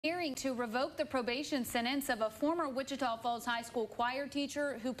Hearing to revoke the probation sentence of a former Wichita Falls High School choir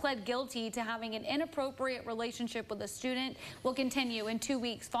teacher who pled guilty to having an inappropriate relationship with a student will continue in 2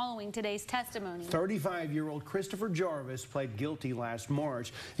 weeks following today's testimony. 35-year-old Christopher Jarvis pled guilty last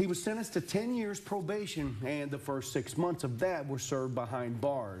March. He was sentenced to 10 years probation, and the first 6 months of that were served behind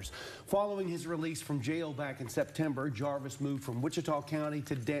bars. Following his release from jail back in September, Jarvis moved from Wichita County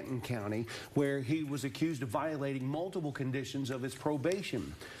to Denton County, where he was accused of violating multiple conditions of his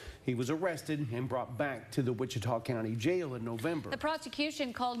probation. He was arrested and brought back to the Wichita County Jail in November. The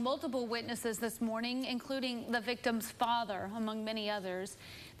prosecution called multiple witnesses this morning, including the victim's father, among many others.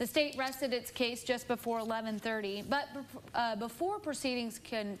 The state rested its case just before 11:30, but before proceedings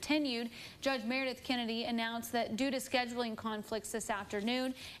continued, Judge Meredith Kennedy announced that due to scheduling conflicts this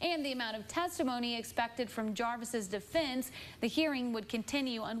afternoon and the amount of testimony expected from Jarvis's defense, the hearing would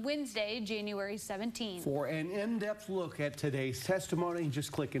continue on Wednesday, January 17th. For an in-depth look at today's testimony,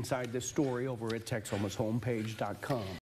 just click inside this story over at Texomashomepage.com.